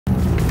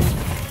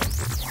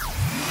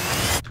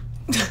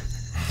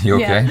You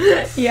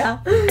okay? Yeah.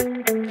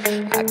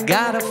 I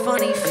got a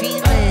funny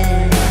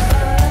feeling.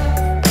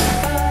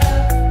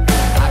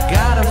 I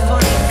got a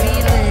funny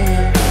feeling.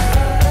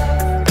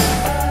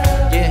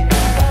 Yeah.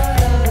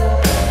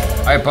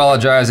 I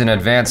apologize in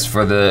advance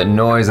for the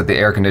noise that the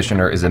air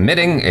conditioner is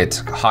emitting. It's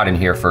hot in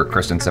here for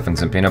Kristen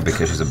STEPHENSONPINO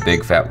because she's a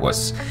big fat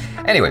wuss.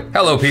 Anyway,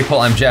 hello people,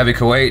 I'm Jaby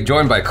Koay,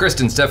 joined by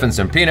Kristen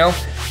STEPHENSONPINO,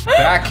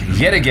 back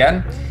yet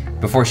again.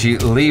 Before she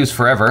leaves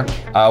forever,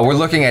 we're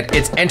looking at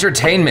It's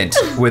Entertainment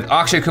with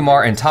Akshay,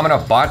 Kumar, and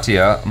Tamannaah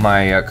Bhatia,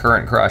 my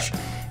current crush.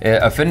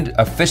 I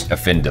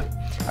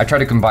tried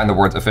to combine the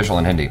words official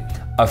and Hindi.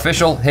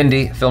 Official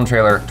Hindi film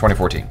trailer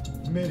 2014.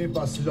 मेरे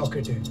पास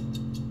locket है,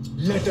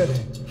 letter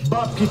है,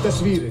 बाप की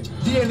तस्वीर है,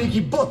 DNA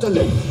की बोतल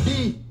है,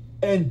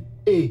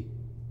 डीएनए,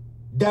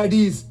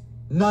 डैडीज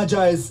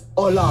नाजायज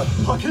औलाद।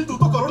 अखिल तू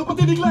तो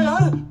करोड़पति निकला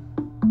यार।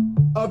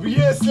 अब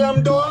ये स्लम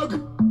डॉग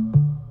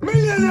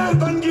मिलियनेयर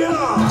बन गया।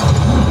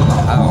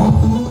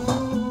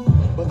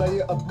 बताइए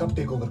अब कब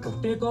टेक ओवर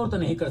करूं? टेक ओवर तो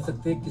नहीं कर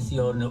सकते, किसी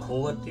और ने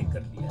ओवरटेक कर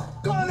लिया।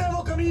 कौन है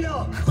वो कमीना?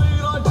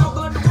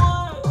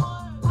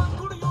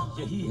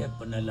 यही है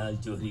पन्नालाल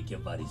जौहरी के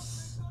वारिस।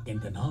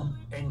 इनका नाम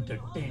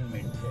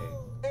एंटरटेनमेंट है।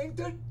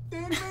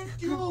 एंटरटेनमेंट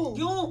क्यों?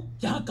 क्यों?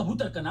 यहाँ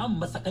कबूतर का नाम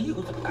मसकली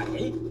हो सकता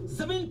है,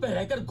 जमीन पे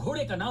रहकर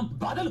घोड़े का नाम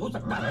बादल हो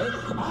सकता है,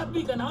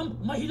 आदमी का नाम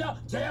महिला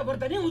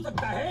जयावर्धनी हो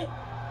सकता है,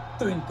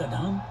 तो इनका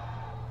नाम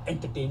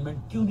entertainment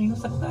क्यों नहीं हो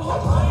सकता?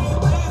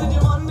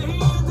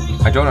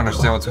 I don't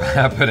understand what's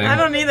happening. I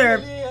don't either.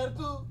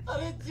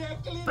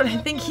 But I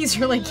think he's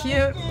really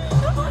cute.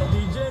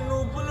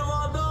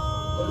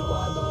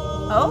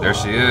 Oh. There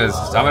she is,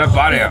 Tamannaah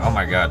Bhatia. Oh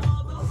my god.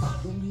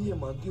 तुम भी ये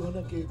मानती हो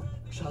ना कि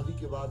शादी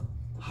के बाद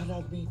हर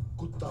आदमी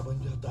कुत्ता बन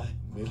जाता है?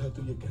 मेरा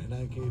तो ये कहना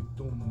है कि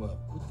तुम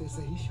कुत्ते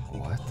से ही शादी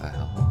करो। What the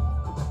hell?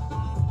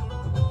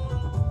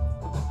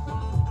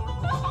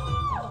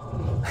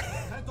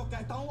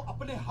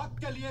 अपने हक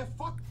के लिए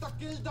fuck the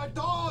kill the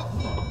dog।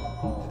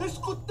 इस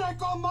कुत्ते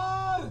को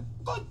मार,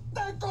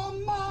 कुत्ते को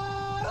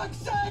मार,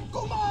 अक्षय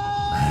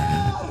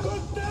कुमार,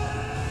 कुत्ते।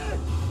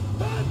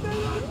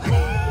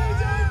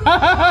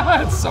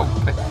 It's so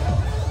bad.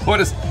 What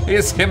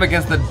is him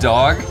against the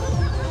dog?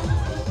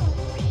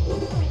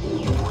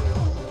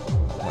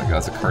 Oh my god,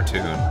 it's a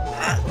cartoon.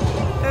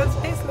 That's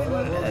basically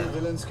what it is.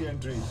 Villains की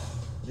एंट्री।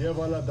 ये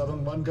वाला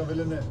दबंग 1 का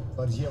विलन है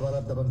और ये वाला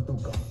दबंग 2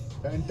 का।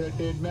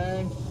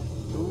 एंटरटेनमेंट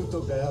तू तो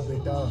गया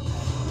बेटा।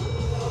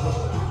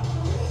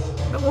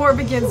 The war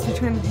begins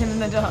between him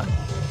and the dog.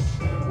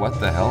 What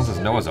the hell is this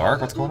Noah's Ark?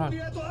 What's going on?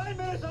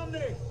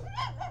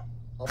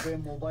 अबे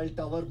मोबाइल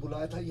टावर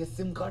बुलाया था, ये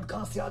सिम कार्ड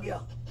कहाँ से आ गया?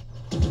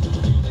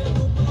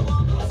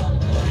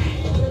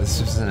 This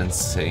is an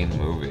insane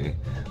movie.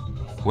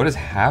 What is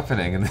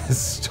happening in this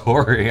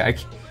story?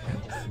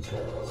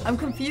 I'm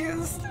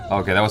confused.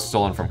 Okay, that was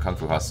stolen from Kung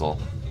Fu Hustle.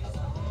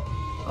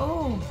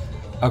 Oh.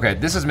 Okay,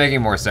 this is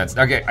making more sense.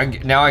 Okay,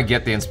 now I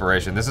get the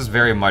inspiration. This is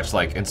very much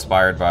like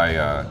inspired by,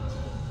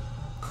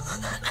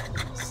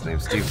 his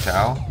name's Steve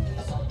Chow?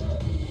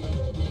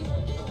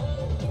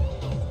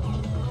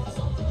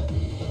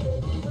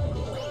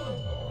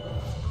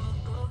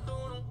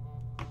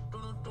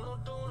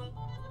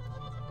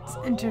 It's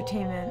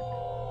entertainment.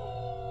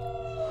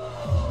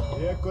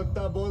 ये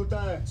कुत्ता बोलता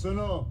है,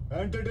 सुनो,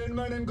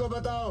 entertainment इनको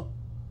बताओ,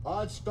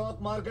 आज stock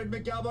market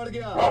में क्या बढ़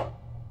गया?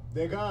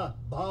 देखा,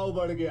 भाव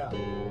बढ़ गया।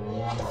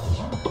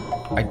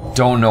 I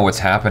don't know what's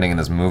happening in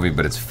this movie,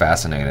 but it's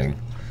fascinating.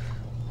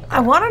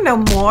 I want to know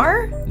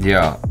more.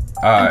 Yeah.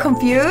 I'm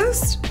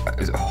confused.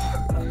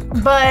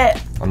 But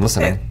I'm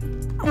listening.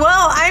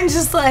 Well, I'm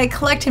just like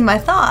collecting my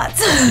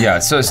thoughts. Yeah,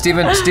 so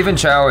Stephen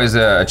Chow is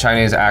a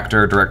Chinese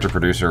actor, director,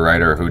 producer,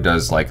 writer who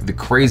does like the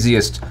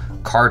craziest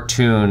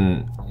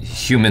cartoon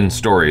human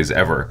stories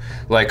ever.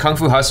 Like Kung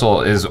Fu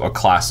Hustle is a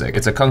classic.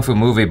 It's a Kung Fu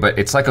movie, but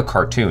it's like a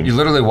cartoon. You're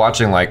literally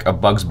watching like a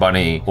Bugs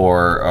Bunny or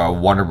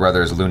Warner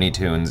Brothers Looney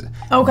Tunes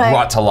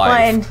brought to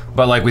life.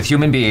 But like with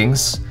human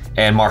beings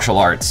and martial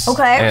arts.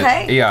 Okay, and,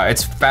 okay. Yeah,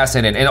 it's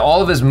fascinating. And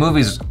all of his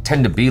movies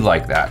tend to be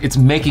like that. It's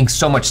making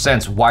so much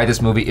sense why this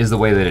movie is the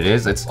way that it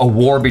is. It's a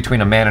war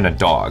between a man and a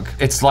dog.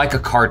 It's like a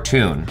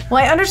cartoon.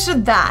 Well, I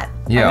understood that.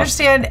 Yeah. I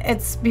understand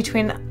it's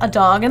between a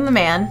dog and the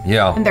man.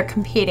 Yeah. And they're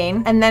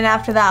competing. And then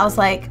after that, I was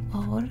like,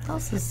 well, what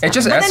else is It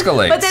just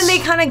escalates. But then they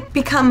kind of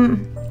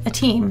become a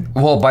team.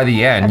 Well, by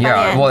the end, By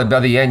yeah. the end. Well, by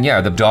the end,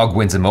 yeah, the dog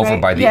wins him over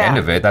Right, by the yeah. end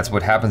of it. That's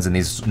what happens in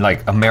these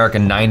like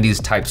American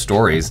 90s type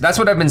stories. That's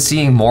what I've been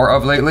seeing more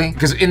of lately.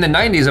 Because in the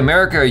 90s,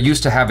 America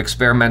used to have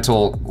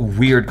experimental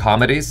weird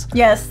comedies.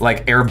 Yes.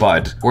 Like Air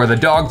Bud, where the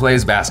dog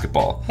plays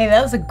basketball. Hey,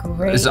 that was a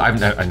great.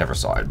 I never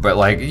saw it, but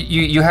like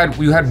you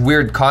had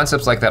weird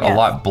concepts like that a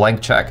lot.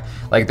 Blank Check.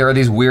 Like there are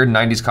these weird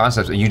 90s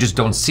concepts and you just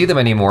don't see them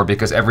anymore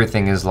because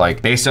everything is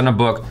like based on a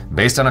book,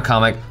 based on a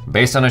comic,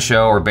 based on a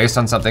show, or based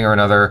on something or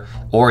another,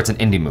 or it's an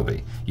indie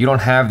movie. You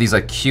don't have these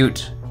like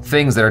cute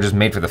things that are just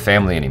made for the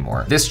family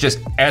anymore. This just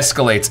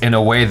escalates in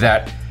a way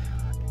that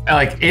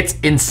Like, it's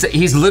insane.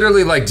 He's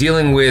literally like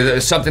dealing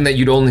with something that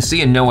you'd only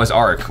see in Noah's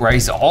Ark,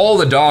 right? All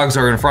the dogs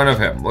are in front of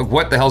him. Like,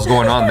 what the hell's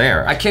going on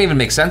there? I can't even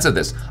make sense of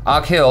this.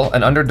 Akhil,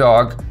 an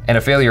underdog and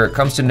a failure,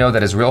 comes to know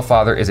that his real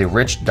father is a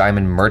rich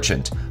diamond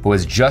merchant who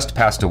has just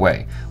passed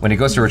away. When he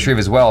goes to retrieve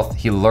his wealth,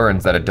 he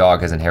learns that a dog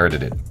has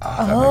inherited it.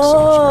 Ah, that makes so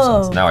much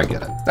more sense. Now I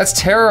get it. That's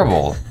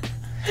terrible.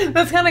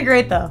 That's kind of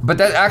great though. But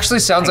that actually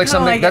sounds like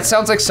something, that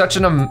sounds like such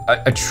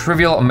a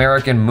trivial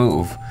American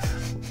move.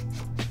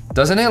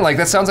 Doesn't it? Like,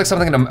 that sounds like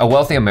something a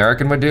wealthy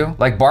American would do.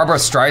 Like Barbara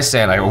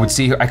Streisand,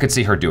 I could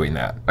see her doing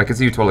that. I could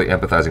see you totally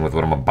empathizing with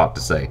what I'm about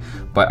to say.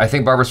 But I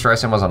think Barbara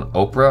Streisand was on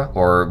Oprah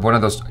or one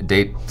of those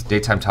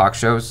daytime talk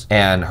shows,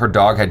 and her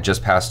dog had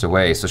just passed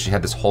away. So she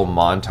had this whole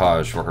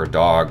montage for her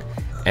dog.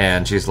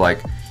 And she's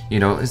like, you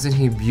know, isn't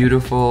he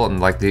beautiful?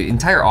 And like the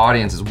entire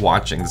audience is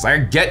watching this. I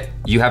get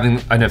you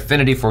having an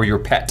affinity for your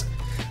pet.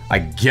 I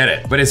get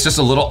it, but it's just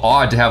a little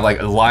odd to have like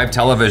a live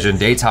television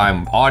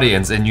daytime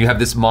audience and you have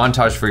this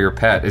montage for your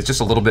pet. It's just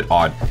a little bit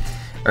odd.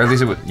 Or at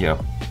least it would, you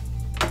know.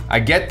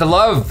 I get the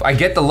love, I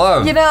get the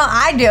love. You know,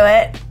 I do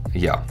it.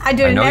 Yeah, I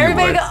do it and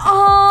everybody go,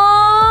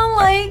 oh,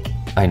 like.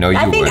 I know you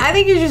would. I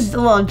think you're just a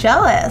little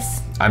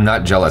jealous. I'm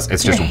not jealous,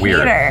 it's just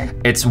weird.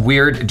 It's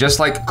weird, just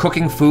like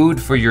cooking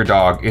food for your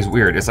dog is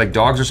weird. It's like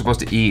dogs are supposed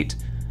to eat,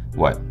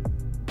 what?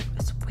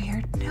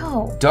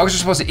 No. Dogs are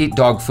supposed to eat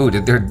dog food.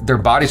 Their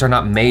bodies are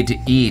not made to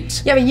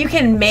eat. Yeah, but you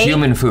can make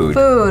human food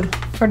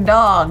for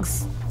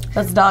dogs.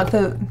 That's dog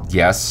food.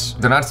 Yes,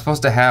 they're not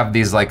supposed to have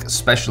these like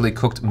specially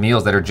cooked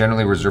meals that are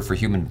generally reserved for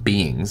human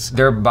beings.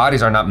 Their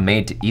bodies are not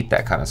made to eat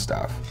that kind of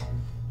stuff.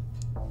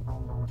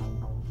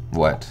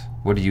 What?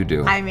 What do you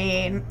do? I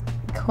mean,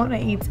 Kona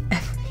eats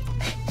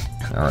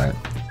everything. All right.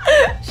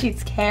 She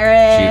eats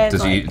carrots.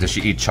 Does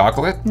she eat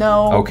chocolate?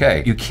 No.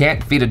 Okay, you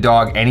can't feed a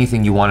dog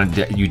anything you want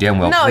to, you damn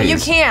well No, please. you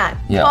can't.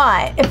 Yeah.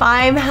 But if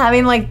I'm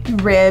having like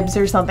ribs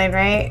or something,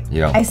 right?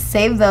 Yeah. I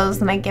save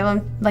those and I give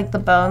them like the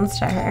bones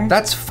to her.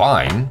 That's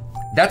fine.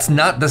 That's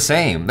not the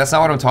same. That's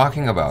not what I'm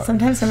talking about.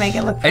 Sometimes I make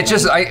it look funny. It's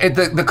just,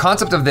 the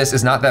concept of this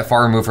is not that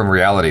far removed from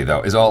reality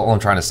though, is all I'm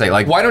trying to say.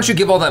 Like, why don't you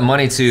give all that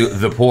money to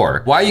the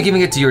poor? Why are you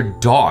giving it to your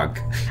dog?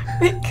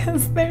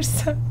 Because they're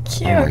so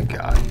cute. Oh my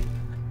God.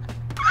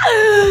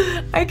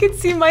 I could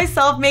see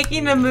myself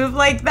making a move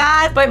like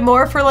that, but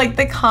more for like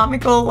the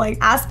comical like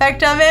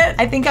aspect of it.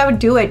 I think I would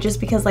do it just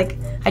because like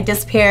I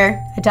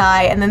disappear, I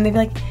die, and then they'd be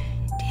like,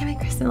 damn it,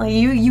 Kristen, like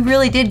you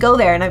really did go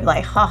there. And I'd be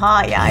like,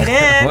 haha, yeah, I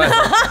did. What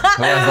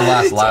was the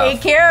last laugh?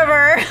 Take care of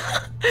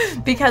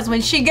her. Because when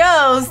she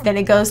goes, then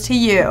it goes to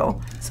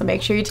you. So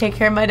make sure you take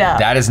care of my dog.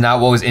 That is not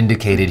what was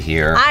indicated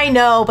here. I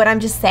know, but I'm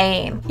just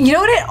saying. You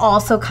know what it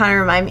also kind of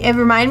reminded me? It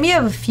reminded me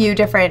of a few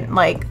different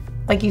like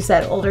you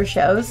said, older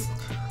shows.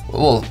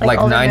 Well, like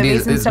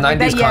 90s, it's 90s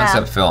like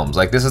concept films.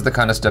 Like this is the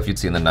kind of stuff you'd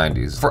see in the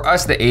 90s. For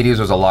us, the 80s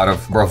was a lot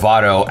of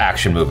bravado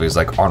action movies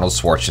like Arnold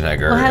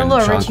Schwarzenegger Well, I had a and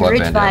little Jean-Claude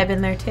Rich Van Damme. vibe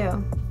in there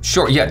too.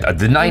 Sure, yeah, the 90s.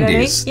 You know what I mean?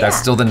 That's Yeah.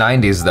 still the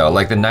 90s though.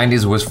 Like the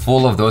 90s was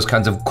full of those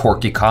kinds of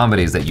quirky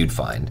comedies that you'd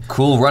find.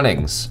 Cool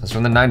Runnings, that's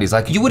from the 90s.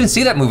 Like you wouldn't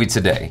see that movie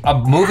today. A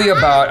movie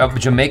about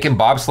Jamaican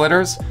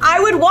bobsledders. I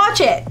would watch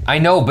it. I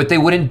know, but they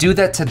wouldn't do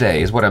that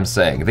today is what I'm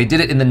saying. They did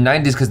it in the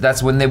 90s because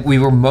that's when we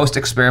were most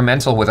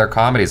experimental with our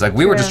comedies. Like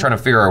we were just trying to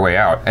figure our way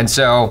out. And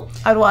so.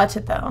 I'd watch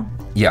it though.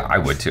 Yeah, I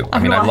would too. I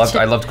mean, I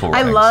loved Cool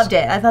Runnings. I loved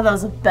it. I thought that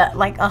was a bit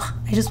like, ugh,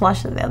 I just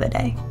watched it the other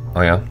day.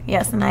 Oh yeah?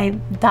 Yes, and I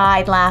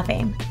died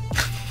laughing.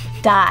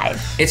 Died.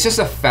 It's just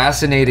a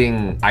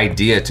fascinating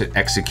idea to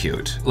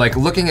execute. Like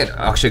looking at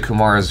Akshay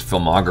Kumar's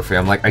filmography,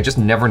 I'm like, I just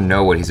never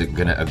know what he's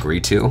gonna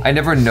agree to. I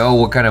never know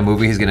what kind of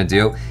movie he's gonna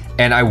do.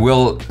 And I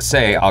will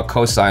say, I'll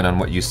co-sign on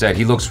what you said.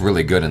 He looks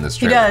really good in this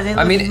trailer. He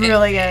does, he looks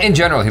really good. In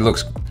general, he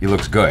looks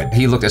good.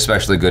 He looked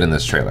especially good in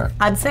this trailer.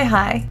 I'd say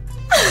hi.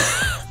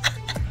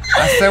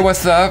 I say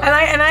what's up.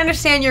 And I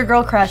understand your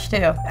girl crush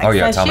too. Oh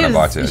yeah, Tamannaah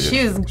Bhatia.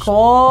 She was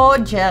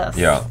gorgeous.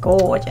 Yeah.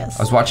 Gorgeous.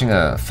 I was watching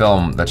a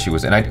film that she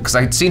was in, because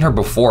I'd seen her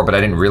before, but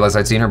I didn't realize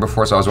I'd seen her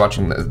before, so I was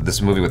watching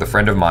this movie with a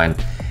friend of mine,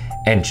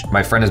 and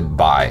my friend is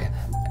bi.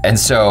 And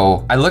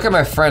so I look at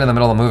my friend in the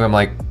middle of the movie, I'm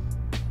like,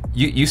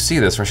 you see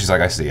this, right? She's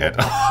like, I see it.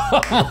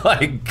 I'm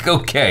like,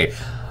 okay.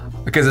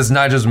 Because it's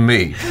not just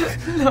me.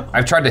 No.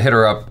 I've tried to hit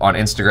her up on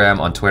Instagram,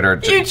 on Twitter.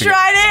 You tried to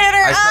hit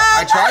her up?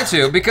 I try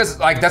to, because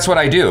like that's what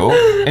I do.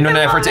 In an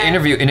effort to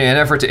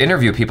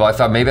interview people, I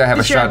thought maybe I have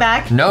a shot. Right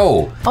back?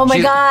 No. Oh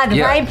my God,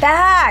 yeah. Right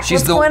back.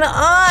 What's going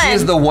on? She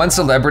is the one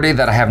celebrity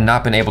that I have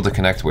not been able to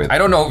connect with. I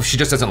don't know if she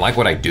just doesn't like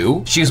what I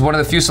do. She's one of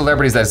the few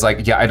celebrities that's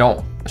like, yeah, I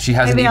don't. She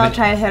hasn't maybe even. I'll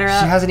try to hit her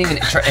up. She hasn't even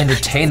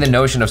entertained the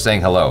notion of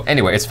saying hello.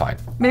 Anyway, it's fine.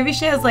 Maybe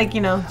she has like,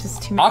 you know,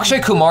 just too many.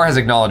 Akshay Kumar has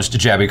acknowledged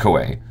Jaby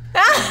Koay.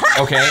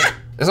 Okay?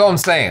 That's all I'm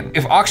saying.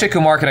 If Akshay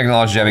Kumar can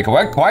acknowledge Jaby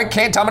Koay, why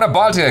can't Tamannaah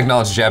Bhatia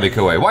acknowledge Jaby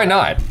Koay? Why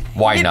not?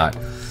 Why not?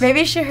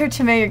 Maybe share her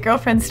to know your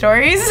girlfriend's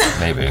stories.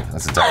 Maybe,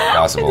 that's entirely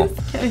possible.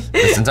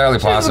 It's entirely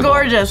possible.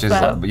 She's gorgeous,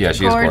 though. Yeah,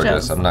 she is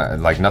gorgeous. I'm not,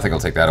 like, nothing will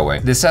take that away.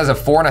 This has a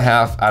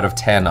 4.5 out of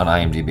 10 on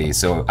IMDb,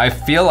 so I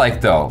feel like,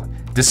 though,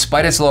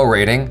 despite its low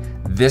rating,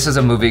 this is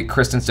a movie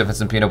Kristen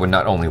Stephenson-Pino would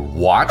not only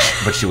watch,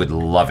 but she would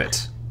love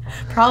it.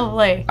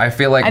 Probably. I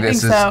feel like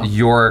this is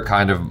your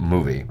kind of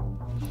movie.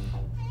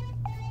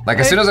 Like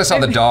as soon as I saw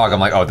the dog, I'm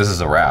like, oh, this is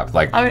a wrap.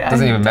 Like, it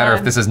doesn't even matter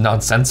if this is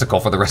nonsensical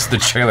for the rest of the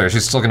trailer.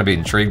 She's still gonna be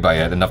intrigued by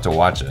it enough to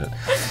watch it.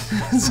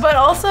 But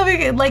also,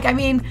 like, I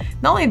mean,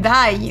 not only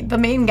that, the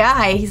main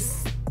guy,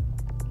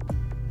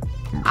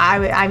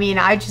 I mean,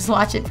 I just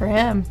watch it for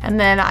him. And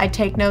then I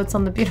take notes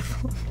on the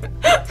beautiful,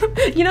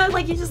 you know,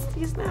 like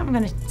I'm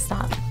gonna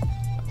stop.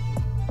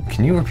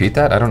 Can you repeat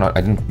that? I don't know,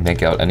 I didn't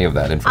make out any of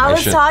that information. I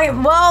was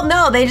talking, well,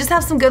 no, they just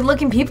have some good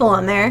looking people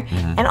on there.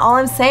 And all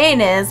I'm saying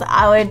is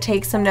I would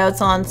take some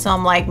notes on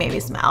some, like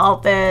maybe some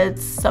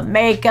outfits, some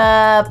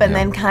makeup, and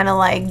then kind of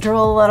like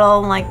drool a little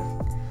and like.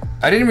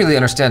 I didn't really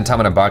understand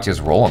Tamannaah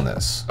Bhatia's role in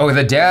this. Oh,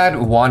 the dad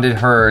wanted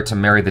her to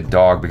marry the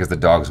dog because the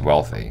dog's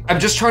wealthy. I'm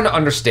just trying to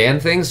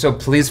understand things, so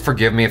please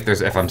forgive me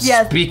if I'm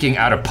speaking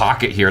out of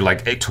pocket here,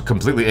 like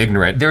completely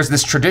ignorant. There's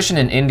this tradition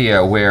in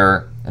India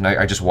where, and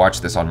I just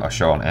watched this on a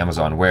show on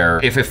Amazon,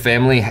 where if a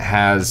family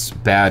has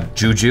bad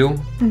juju,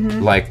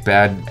 like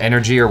bad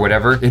energy or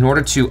whatever, in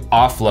order to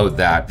offload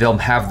that, they'll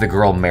have the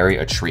girl marry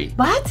a tree.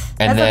 What?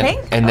 And That's then,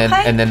 a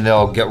thing? and then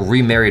they'll get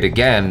remarried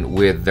again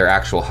with their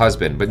actual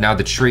husband. But now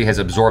the tree has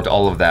absorbed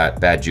all of that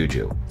bad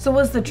juju. So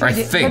what's the tree? I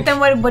think. But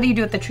then what do you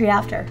do with the tree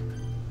after?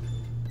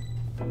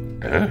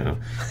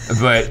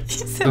 But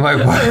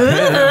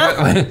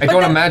I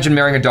don't imagine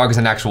marrying a dog as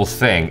an actual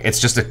thing. It's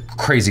just a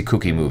crazy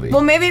kooky movie.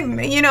 Well, maybe,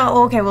 you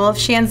know, okay, well, if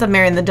she ends up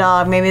marrying the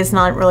dog, maybe it's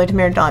not really to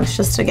marry dogs,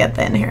 just to get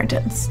the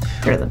inheritance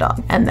through the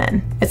dog. And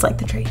then it's like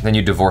the tree. Then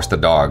you divorce the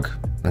dog,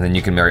 and then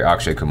you can marry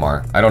Akshay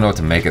Kumar. I don't know what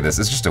to make of this.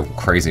 It's just a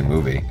crazy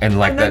movie. And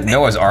like that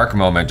Noah's Ark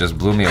moment just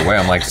blew me away.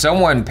 I'm like,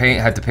 someone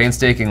had to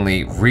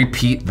painstakingly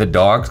repeat the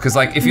dogs. Cause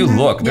like, if you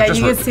look, they're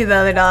just- you can see the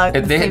other dog.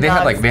 They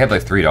had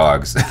like 3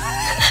 dogs.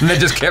 And they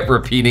just kept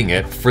repeating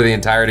it for the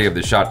entirety of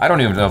the shot. I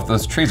don't even know if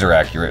those trees are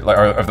accurate,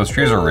 or if those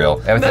trees are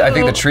real. I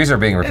think the trees are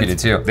being repeated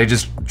too. They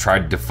just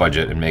tried to fudge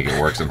it and make it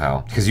work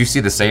somehow. Because you see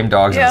the same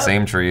dogs in the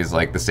same trees,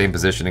 like the same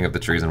positioning of the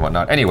trees and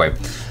whatnot. Anyway,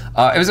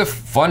 it was a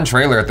fun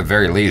trailer at the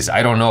very least.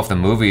 I don't know if the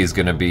movie is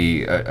gonna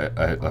be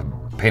a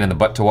pain in the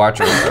butt to watch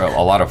or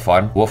a lot of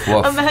fun. Woof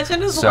woof.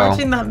 Imagine us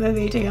watching that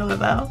movie together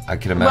though. I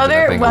can imagine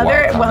that being a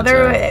wild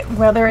commentary.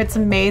 Whether it's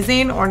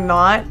amazing or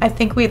not, I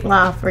think we'd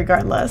laugh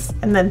regardless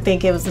and then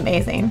think it was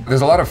amazing.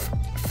 There's a lot of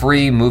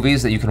free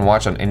movies that you can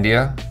watch from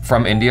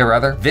India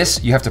rather.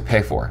 This you have to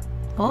pay for.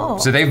 Oh.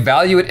 So they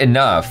value it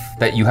enough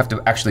that you have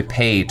to actually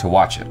pay to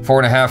watch it.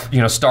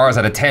 4.5, stars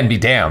out of 10, be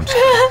damned.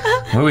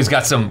 Movie's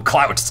got some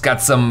clout, it's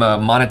got some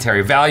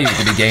monetary value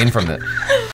to be gained from it.